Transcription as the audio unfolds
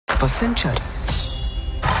For centuries,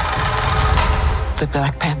 the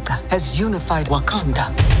Black Panther has unified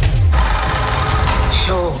Wakanda.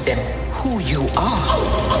 Show them who you are.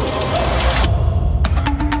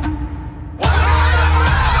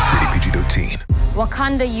 Rated PG-13.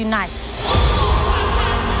 Wakanda unites.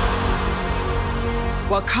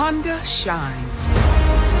 Wakanda shines.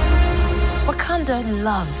 Wakanda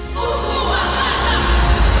loves.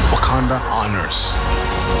 Wakanda honors.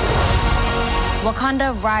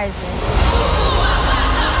 Wakanda rises.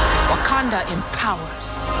 Wakanda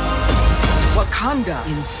empowers. Wakanda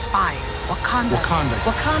inspires. Wakanda. Wakanda.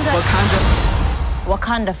 Wakanda. Wakanda.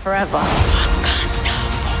 Wakanda forever. Wakanda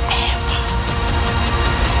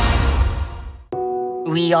forever.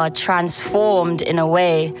 We are transformed in a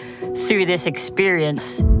way through this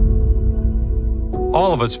experience.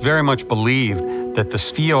 All of us very much believe that this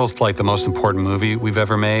feels like the most important movie we've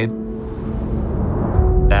ever made.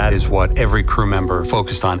 That is what every crew member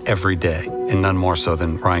focused on every day, and none more so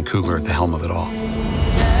than Ryan Coogler at the helm of it all.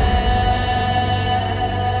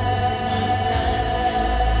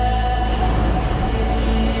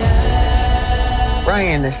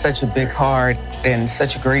 Ryan is such a big heart and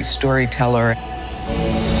such a great storyteller.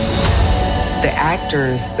 The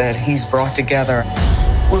actors that he's brought together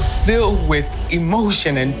were filled with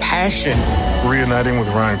emotion and passion. Reuniting with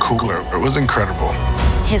Ryan Coogler, it was incredible.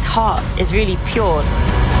 His heart is really pure,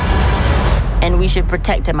 and we should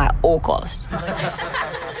protect him at all costs.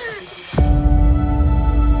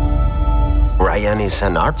 Ryan is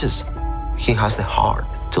an artist. He has the heart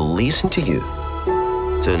to listen to you,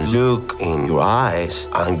 to look in your eyes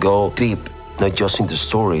and go deep, not just in the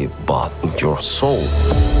story, but in your soul.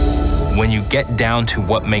 When you get down to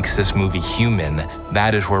what makes this movie human,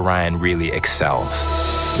 that is where Ryan really excels.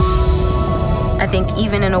 I think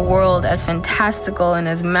even in a world as fantastical and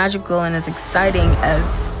as magical and as exciting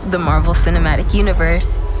as the Marvel Cinematic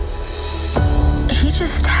Universe, he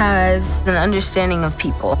just has an understanding of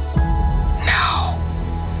people. Now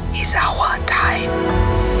is our time.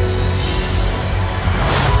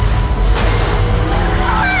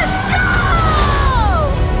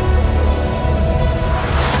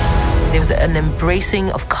 There's an embracing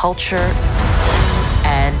of culture,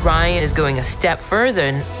 and Ryan is going a step further,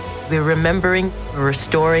 and we're remembering, we're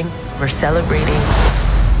restoring, we're celebrating.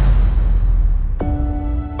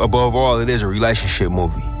 Above all, it is a relationship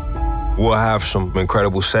movie. We'll have some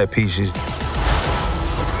incredible set pieces.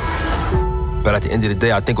 But at the end of the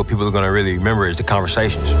day, I think what people are gonna really remember is the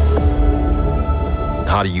conversations.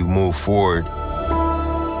 How do you move forward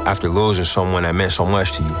after losing someone that meant so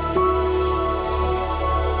much to you?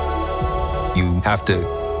 You have to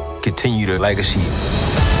continue the legacy